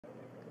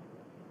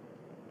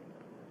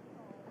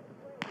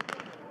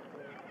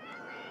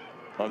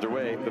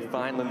Underway, the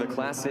final in the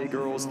Class A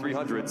girls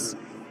 300s.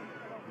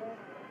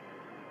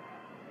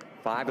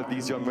 5 of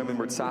these young women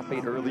were top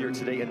 8 earlier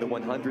today in the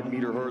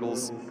 100-meter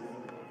hurdles.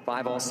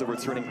 5 also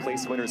returning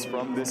place winners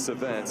from this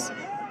event.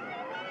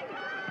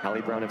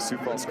 Halle Braun of Sioux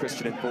Falls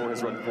Christian in 4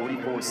 has run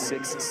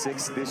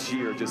 44.66 this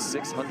year, just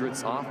 6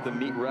 hundredths off the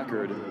meet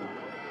record.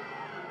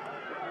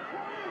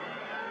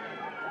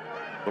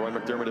 Lauren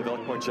McDermott of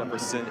Elk Point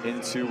Jefferson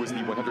in 2 was the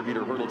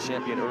 100-meter hurdle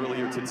champion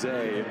earlier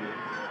today.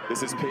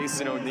 This is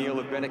Payson O'Neill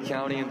of Bennett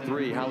County in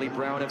 3. Halle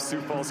Braun of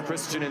Sioux Falls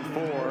Christian in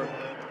 4.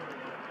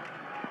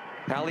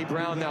 Halle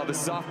Braun now the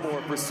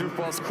sophomore for Sioux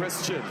Falls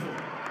Christian.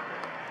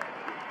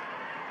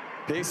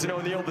 Payson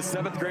O'Neill, the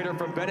 7th grader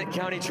from Bennett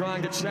County,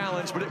 trying to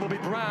challenge, but it will be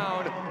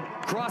Braun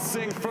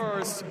crossing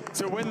first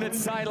to win the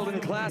title in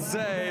Class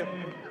A.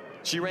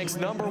 She ranks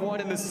 #1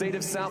 in the state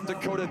of South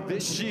Dakota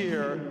this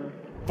year.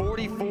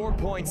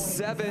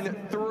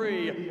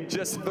 44.73,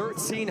 just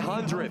 13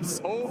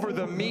 hundredths over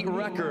the meet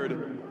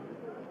record.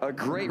 A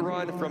great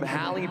run from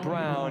Halle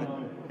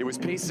Braun. It was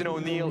Payson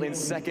O'Neill in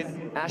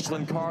 2nd,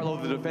 Ashlyn Carlo,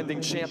 the defending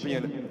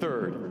champion,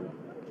 3rd.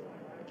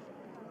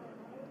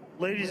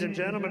 Ladies and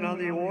gentlemen, on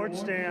the award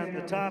stand,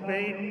 the top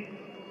 8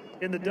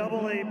 in the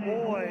AA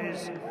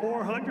boys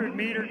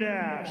 400-meter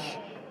dash.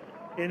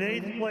 In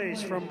 8th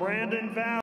place from Brandon Valley.